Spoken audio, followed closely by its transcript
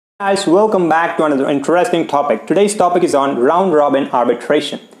Guys, welcome back to another interesting topic. Today's topic is on round robin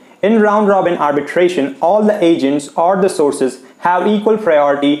arbitration. In round robin arbitration, all the agents or the sources have equal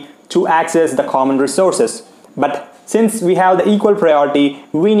priority to access the common resources. But since we have the equal priority,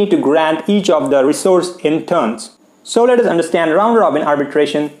 we need to grant each of the resource in turns. So let us understand round robin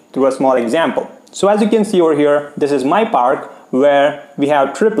arbitration through a small example. So as you can see over here, this is my park where we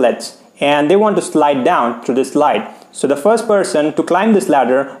have triplets and they want to slide down through this slide. So the first person to climb this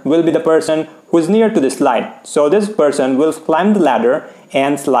ladder will be the person who is near to this slide. So this person will climb the ladder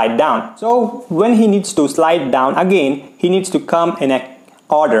and slide down. So when he needs to slide down again, he needs to come in an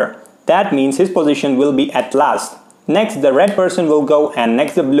order. That means his position will be at last. Next the red person will go, and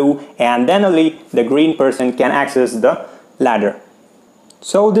next the blue, and then only the green person can access the ladder.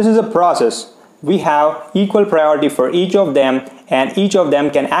 So this is a process. We have equal priority for each of them, and each of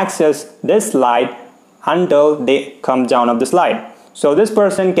them can access this slide until they come down of the slide. So this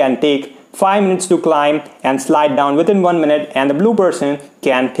person can take 5 minutes to climb and slide down within 1 minute, and the blue person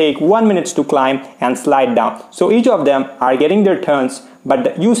can take 1 minute to climb and slide down. So each of them are getting their turns, but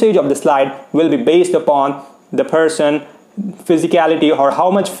the usage of the slide will be based upon the person physicality or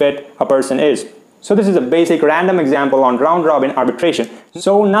how much fit a person is. So this is a basic random example on round robin arbitration.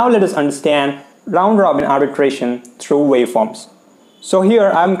 So now let us understand round robin arbitration through waveforms. So here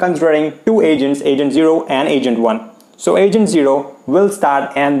I am considering two agents, agent 0 and agent 1. So agent 0 will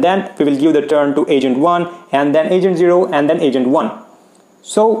start, and then we will give the turn to agent 1, and then agent 0, and then agent 1.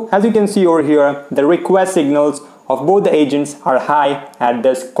 So as you can see over here, the request signals of both the agents are high at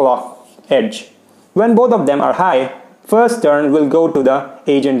this clock edge. When both of them are high, first turn will go to the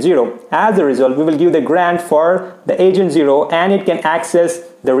agent 0. As a result, we will give the grant for the agent 0, and it can access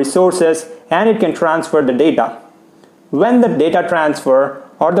the resources and it can transfer the data. When the data transfer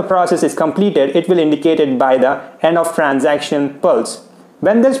or the process is completed, it will indicate it by the end of transaction pulse.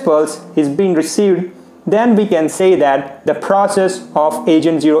 When this pulse is being received, then we can say that the process of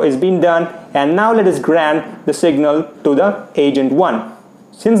agent 0 is being done, and now let us grant the signal to the agent 1.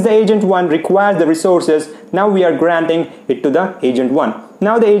 Since the agent 1 requires the resources, now we are granting it to the agent 1.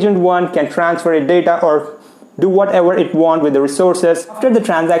 Now the agent 1 can transfer its data or do whatever it wants with the resources. After the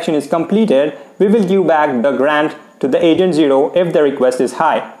transaction is completed, we will give back the grant to the agent 0 if the request is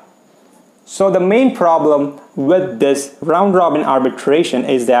high. So the main problem with this round robin arbitration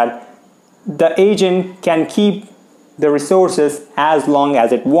is that the agent can keep the resources as long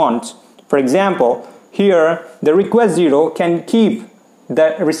as it wants. For example, here the request 0 can keep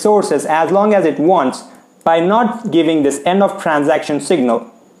the resources as long as it wants by not giving this end of transaction signal.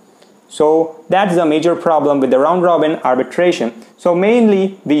 So that's the major problem with the round robin arbitration. So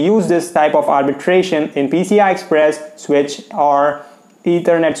mainly we use this type of arbitration in PCI Express switch or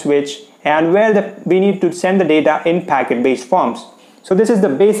Ethernet switch, and where we need to send the data in packet based forms. So this is the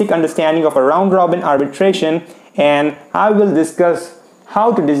basic understanding of a round robin arbitration, and I will discuss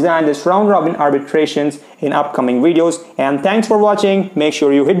how to design this round robin arbitrations in upcoming videos. And thanks for watching. Make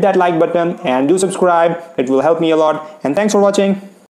sure you hit that like button and do subscribe. It will help me a lot. And thanks for watching.